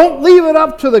 Don't leave it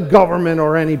up to the government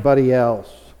or anybody else.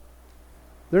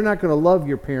 They're not going to love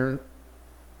your parent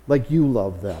like you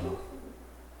love them.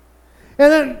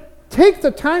 And then take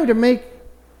the time to make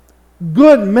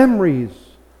good memories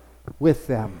with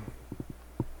them.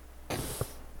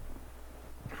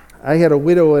 I had a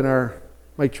widow in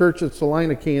my church in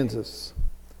Salina, Kansas.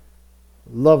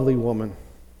 Lovely woman.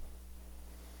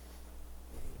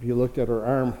 If you looked at her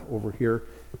arm over here,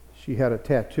 she had a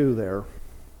tattoo there.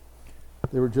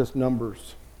 They were just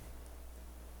numbers.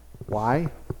 Why?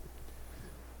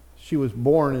 She was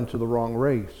born into the wrong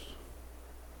race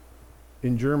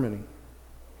in Germany.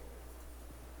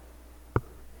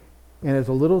 And as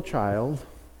a little child,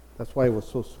 that's why it was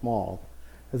so small,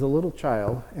 as a little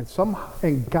child,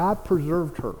 and God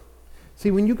preserved her. See,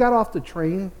 when you got off the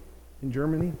train in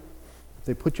Germany,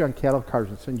 they put you on cattle cars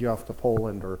and send you off to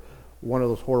Poland or one of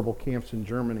those horrible camps in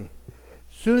Germany.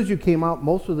 As soon as you came out,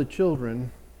 most of the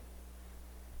children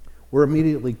were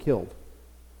immediately killed.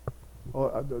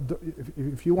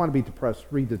 If you want to be depressed,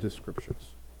 read the descriptions.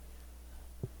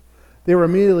 They were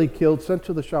immediately killed, sent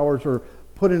to the showers, or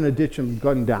put in a ditch and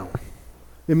gunned down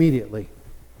immediately.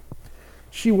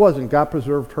 She wasn't. God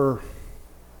preserved her.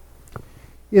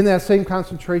 In that same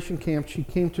concentration camp, she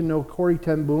came to know Corrie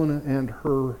ten Boom and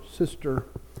her sister,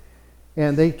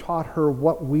 And they taught her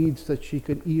what weeds that she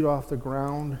could eat off the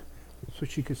ground so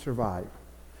she could survive.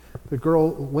 The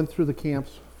girl went through the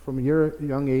camps from a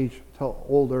young age till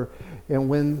older, and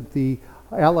when the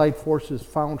Allied forces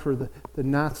found her, the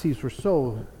Nazis were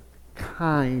so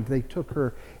kind. They took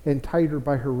her and tied her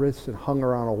by her wrists and hung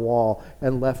her on a wall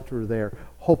and left her there,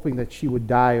 hoping that she would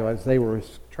die as they were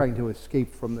trying to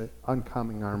escape from the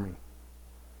oncoming army.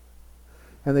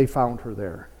 And they found her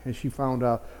there, and she found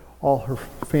out all her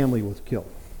family was killed.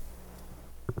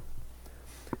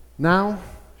 Now,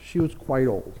 she was quite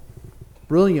old.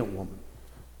 Brilliant woman.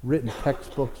 Written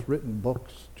textbooks, written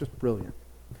books, just brilliant.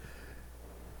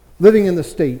 Living in the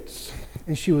States,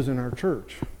 and she was in our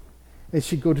church. And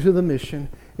she'd go to the mission,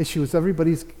 and she was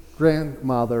everybody's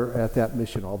grandmother at that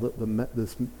mission.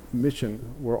 This mission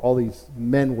where all these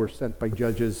men were sent by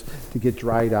judges to get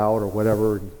dried out or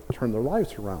whatever and turn their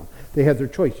lives around. They had their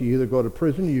choice. You either go to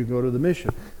prison or you go to the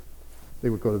mission. They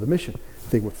would go to the mission.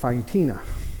 They would find Tina,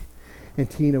 and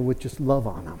Tina would just love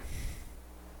on them.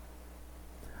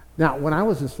 Now, when I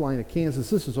was in Salina, Kansas,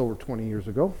 this is over 20 years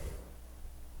ago,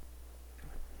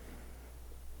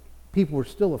 people were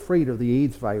still afraid of the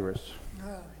AIDS virus.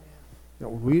 You know,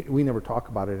 we never talk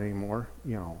about it anymore,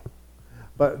 you know,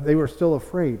 but they were still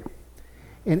afraid.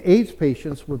 And AIDS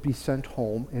patients would be sent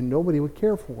home, and nobody would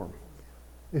care for them.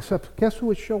 Except, guess who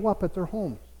would show up at their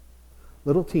homes?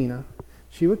 Little Tina.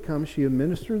 She would come, she would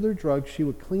administer their drugs, she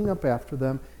would clean up after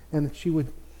them, and she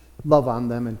would love on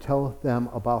them and tell them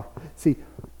about. See,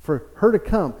 for her to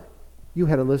come, you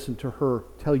had to listen to her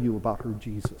tell you about her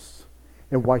Jesus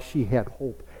and why she had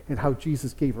hope and how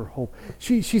Jesus gave her hope.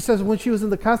 She says when she was in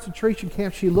the concentration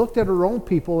camp, she looked at her own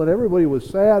people and everybody was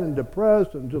sad and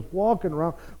depressed and just walking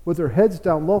around with their heads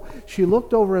down low. She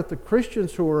looked over at the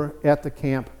Christians who were at the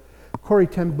camp, Corrie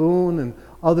ten Boom and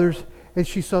others, and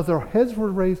she saw their heads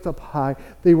were raised up high.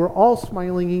 They were all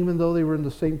smiling even though they were in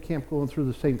the same camp going through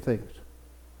the same things.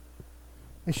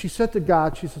 And she said to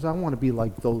God, she says, I want to be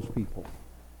like those people.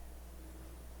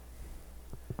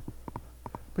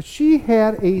 But she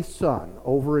had a son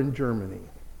over in Germany.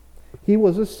 He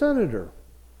was a senator,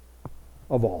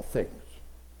 of all things.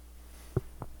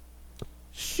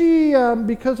 She,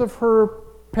 because of her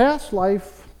past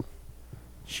life,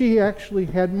 she actually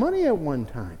had money at one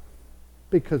time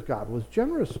because God was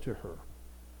generous to her.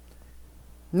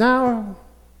 Now,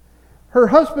 her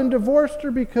husband divorced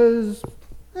her because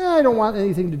I don't want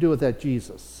anything to do with that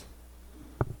Jesus.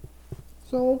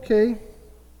 So, okay.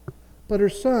 But her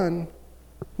son,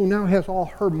 who now has all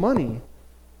her money,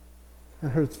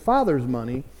 and her father's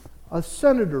money, a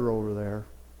senator over there,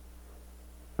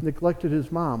 neglected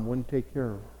his mom, wouldn't take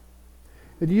care of her.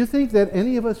 And do you think that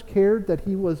any of us cared that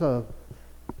he was a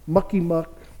mucky-muck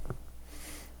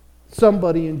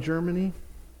somebody in Germany?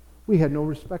 We had no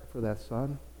respect for that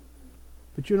son.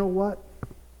 But you know what?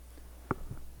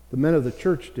 The men of the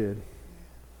church did.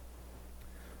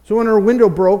 So when her window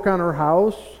broke on her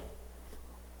house,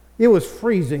 it was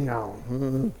freezing out,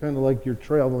 kind of like you're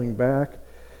traveling back.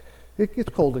 It gets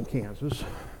cold in Kansas.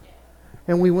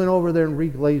 And we went over there and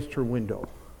reglazed her window.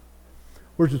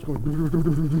 We're just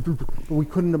going, we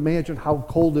couldn't imagine how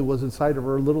cold it was inside of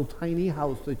her little tiny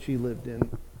house that she lived in.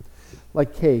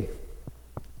 Like Kay,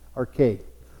 our Kay,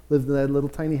 lived in that little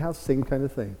tiny house, same kind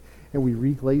of thing. And we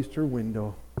reglazed her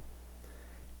window.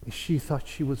 And she thought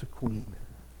she was a queen.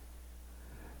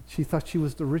 She thought she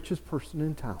was the richest person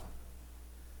in town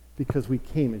because we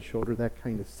came and showed her that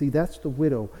kind of. See, that's the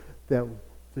widow that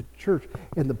the church,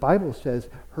 and the Bible says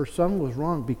her son was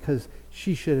wrong because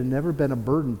she should have never been a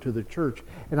burden to the church.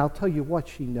 And I'll tell you what,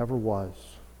 she never was.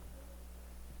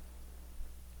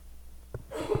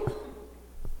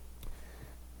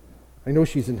 I know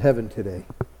she's in heaven today.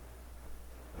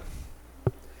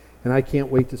 And I can't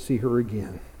wait to see her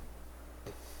again.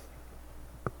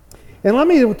 And let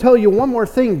me tell you one more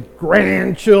thing,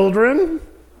 grandchildren.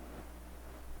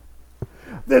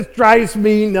 This drives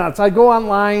me nuts. I go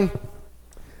online,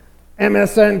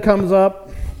 MSN comes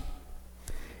up,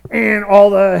 and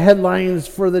all the headlines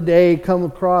for the day come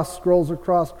across, scrolls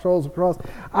across.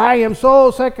 I am so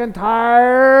sick and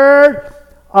tired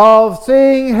of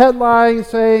seeing headlines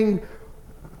saying,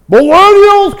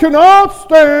 millennials cannot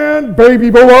stand baby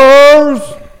boomers.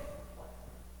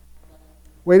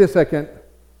 Wait a second.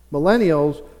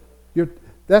 Millennials,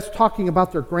 that's talking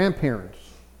about their grandparents.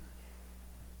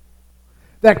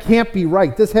 That can't be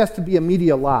right. This has to be a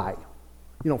media lie.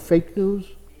 You know, fake news.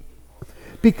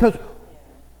 Because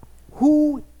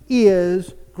who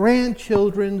is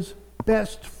grandchildren's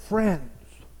best friends?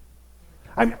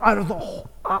 I mean, out of the whole,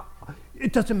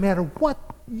 it doesn't matter what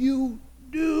you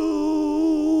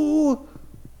do.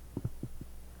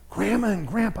 Grandma and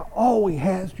Grandpa always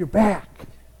has your back.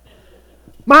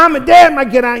 Mom and Dad might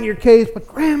get on your case, but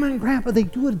Grandma and Grandpa, they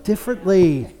do it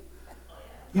differently.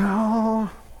 You know,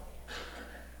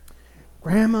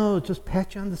 Grandma will just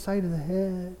pat you on the side of the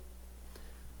head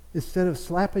instead of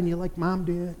slapping you like Mom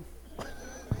did.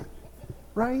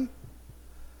 Right?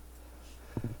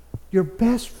 Your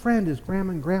best friend is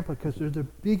Grandma and Grandpa because they're the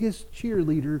biggest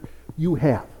cheerleader you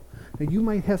have. And you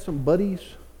might have some buddies,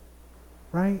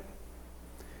 right?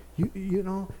 You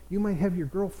know, you might have your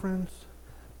girlfriends,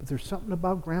 but there's something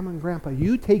about Grandma and Grandpa.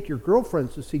 You take your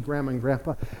girlfriends to see Grandma and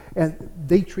Grandpa, and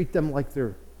they treat them like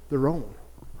they're their own,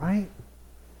 right?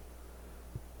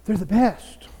 They're the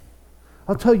best.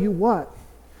 I'll tell you what,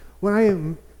 when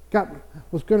I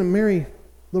was going to marry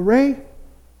Lorraine,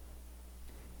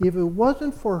 if it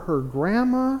wasn't for her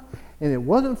grandma and it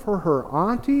wasn't for her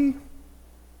auntie,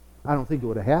 I don't think it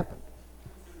would have happened.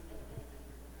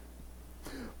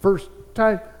 First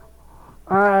time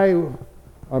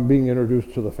I'm being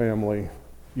introduced to the family.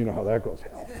 You know how that goes.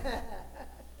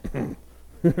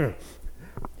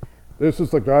 This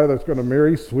is the guy that's going to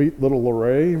marry sweet little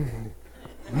Lorraine.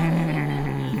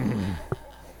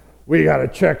 We got to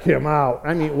check him out.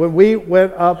 I mean,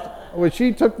 when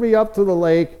she took me up to the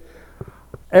lake,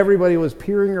 everybody was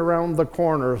peering around the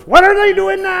corners. What are they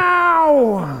doing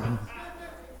now?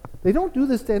 They don't do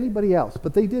this to anybody else,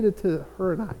 but they did it to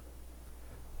her and I.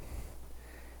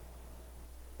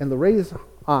 And Lorraine's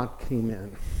aunt came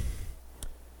in.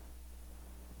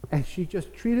 And she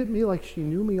just treated me like she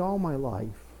knew me all my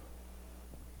life.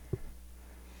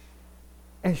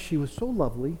 And she was so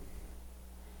lovely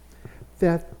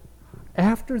that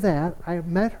after that, I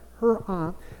met her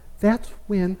aunt. That's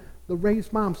when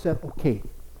Lorraine's mom said, okay,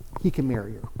 he can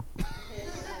marry her.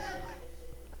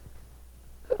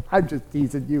 I'm just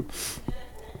teasing you.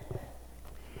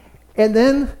 And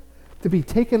then to be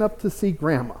taken up to see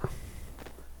Grandma.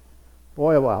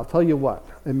 Boy, well, I'll tell you what,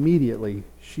 immediately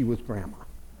she was Grandma.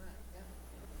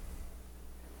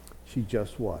 She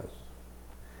just was.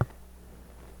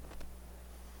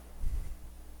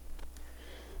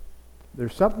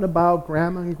 There's something about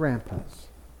Grandma and Grandpas.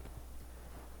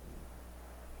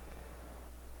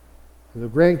 The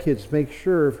grandkids, make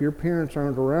sure if your parents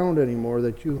aren't around anymore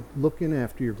that you look in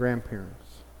after your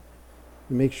grandparents.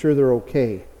 You make sure they're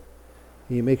okay.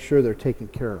 And you make sure they're taken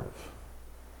care of.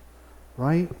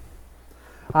 Right?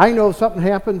 I know if something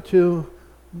happened to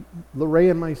Lorraine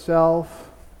and myself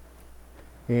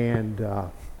and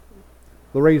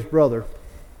Lorraine's brother,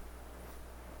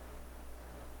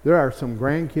 there are some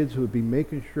grandkids who would be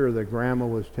making sure that Grandma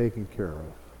was taken care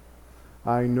of.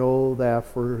 I know that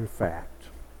for a fact.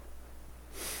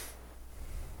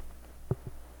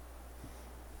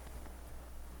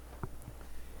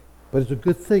 But it's a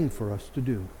good thing for us to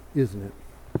do, isn't it?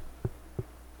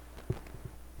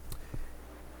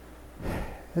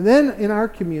 And then in our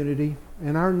community,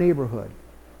 in our neighborhood,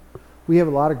 we have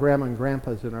a lot of Grandma and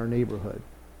Grandpas in our neighborhood.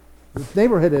 The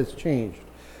neighborhood has changed.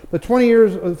 But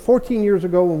 14 years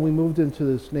ago when we moved into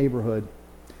this neighborhood,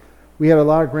 we had a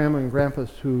lot of Grandma and Grandpas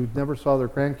who never saw their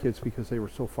grandkids because they were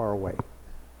so far away.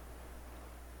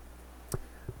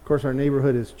 Of course, our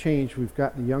neighborhood has changed. We've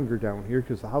gotten younger down here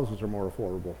because the houses are more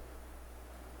affordable.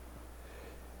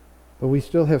 But we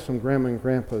still have some Grandma and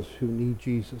Grandpas who need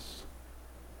Jesus,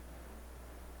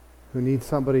 who need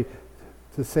somebody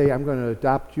to say, I'm going to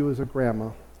adopt you as a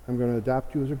grandma. I'm going to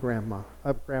adopt you as a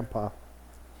grandpa,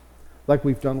 like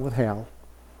we've done with Hal.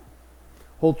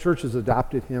 Whole church has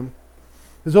adopted him.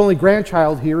 His only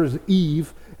grandchild here is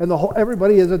Eve, and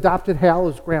everybody has adopted Hal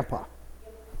as grandpa.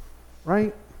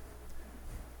 Right?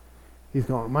 He's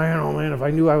going, man, oh man, if I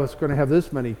knew I was going to have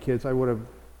this many kids, I would have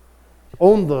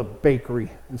owned the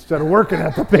bakery instead of working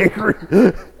at the bakery.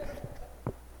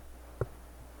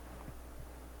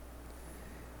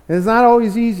 And it's not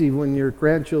always easy when your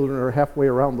grandchildren are halfway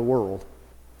around the world.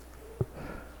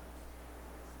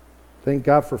 Thank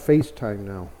God for FaceTime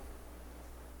now.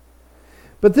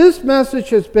 But this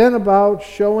message has been about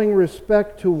showing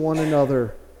respect to one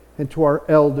another and to our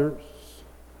elders.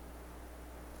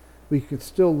 We can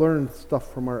still learn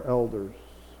stuff from our elders.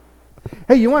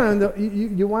 Hey, you want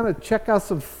to check out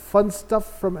some fun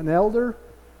stuff from an elder?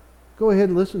 Go ahead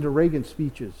and listen to Reagan's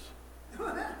speeches.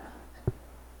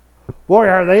 Boy,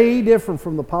 are they different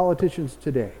from the politicians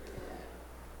today.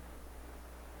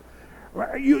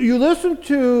 You listen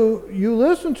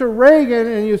to Reagan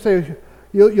and you say,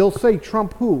 you'll say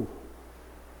Trump who?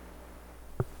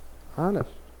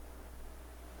 Honest.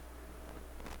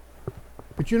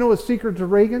 But you know what's secret to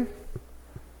Reagan?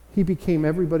 He became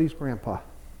everybody's grandpa.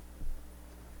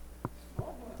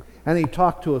 And he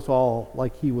talked to us all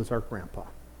like he was our grandpa.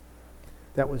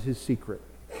 That was his secret.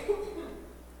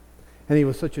 And he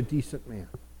was such a decent man.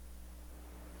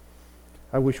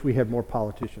 I wish we had more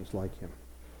politicians like him.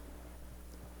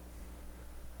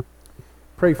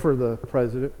 Pray for the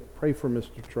president. Pray for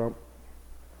Mr. Trump.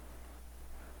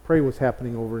 Pray what's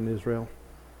happening over in Israel.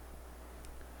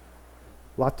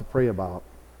 A lot to pray about.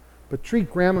 But treat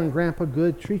Grandma and Grandpa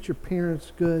good. Treat your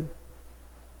parents good.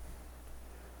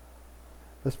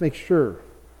 Let's make sure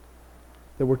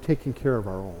that we're taking care of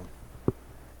our own.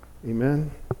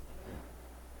 Amen?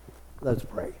 Let's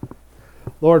pray.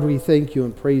 Lord, we thank you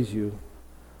and praise you.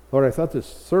 Lord, I thought this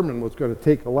sermon was going to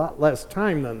take a lot less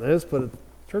time than this, but it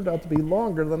turned out to be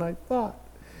longer than I thought.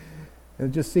 And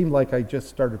it just seemed like I just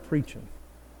started preaching.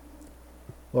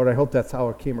 Lord, I hope that's how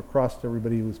it came across to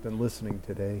everybody who's been listening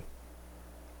today.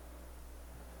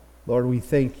 Lord, we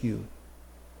thank you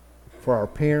for our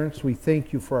parents. We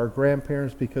thank you for our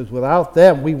grandparents, because without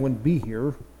them, we wouldn't be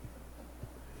here.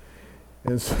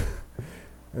 And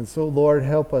so, Lord,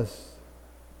 help us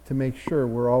to make sure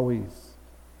we're always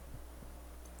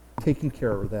taking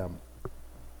care of them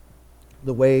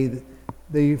the way that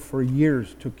they for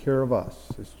years took care of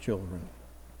us as children.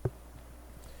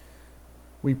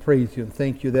 We praise you and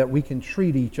thank you that we can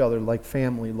treat each other like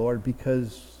family, Lord,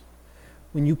 because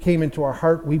when you came into our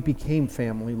heart, we became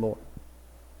family, Lord.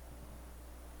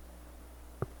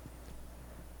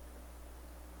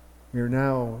 We are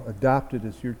now adopted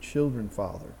as your children,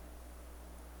 Father,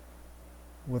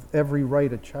 with every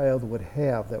right a child would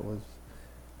have.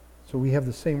 So we have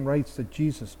the same rights that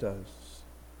Jesus does.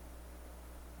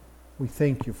 We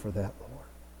thank you for that, Lord.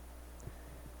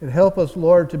 And help us,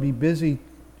 Lord, to be busy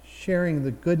sharing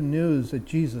the good news that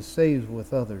Jesus saves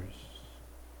with others.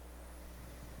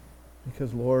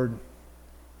 Because, Lord,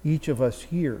 each of us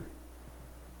here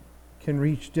can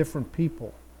reach different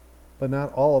people, but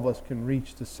not all of us can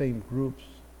reach the same groups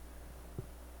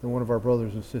that one of our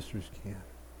brothers and sisters can.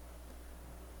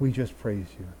 We just praise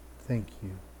you. Thank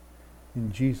you.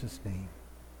 In Jesus' name,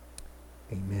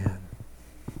 amen.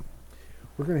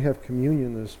 We're going to have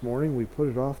communion this morning. We put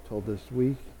it off till this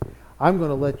week. I'm going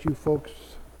to let you folks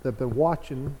that have been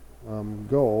watching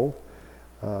go.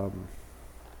 The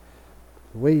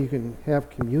way you can have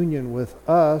communion with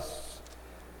us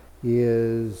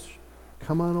is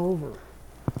come on over.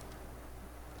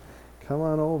 Come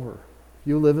on over. If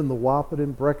you live in the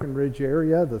Wahpeton, Breckenridge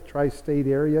area, the tri-state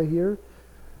area here,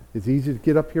 it's easy to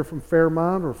get up here from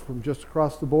Fairmont or from just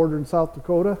across the border in South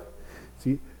Dakota.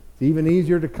 It's even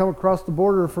easier to come across the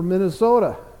border from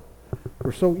Minnesota.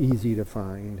 We're so easy to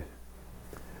find.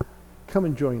 Come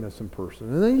and join us in person.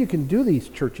 And then you can do these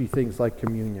churchy things like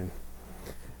communion.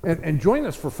 And join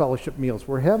us for fellowship meals.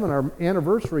 We're having our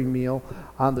anniversary meal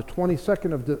on the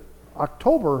 22nd of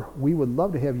October. We would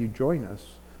love to have you join us.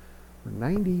 We're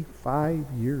 95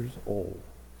 years old.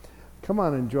 Come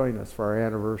on and join us for our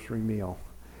anniversary meal.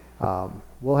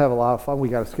 We'll have a lot of fun. We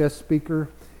got a guest speaker.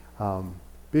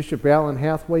 Bishop Alan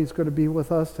Hathaway is going to be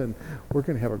with us, and we're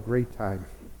going to have a great time.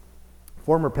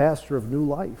 Former pastor of New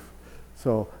Life.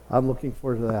 So I'm looking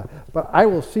forward to that. But I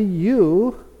will see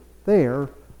you there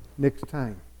next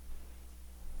time.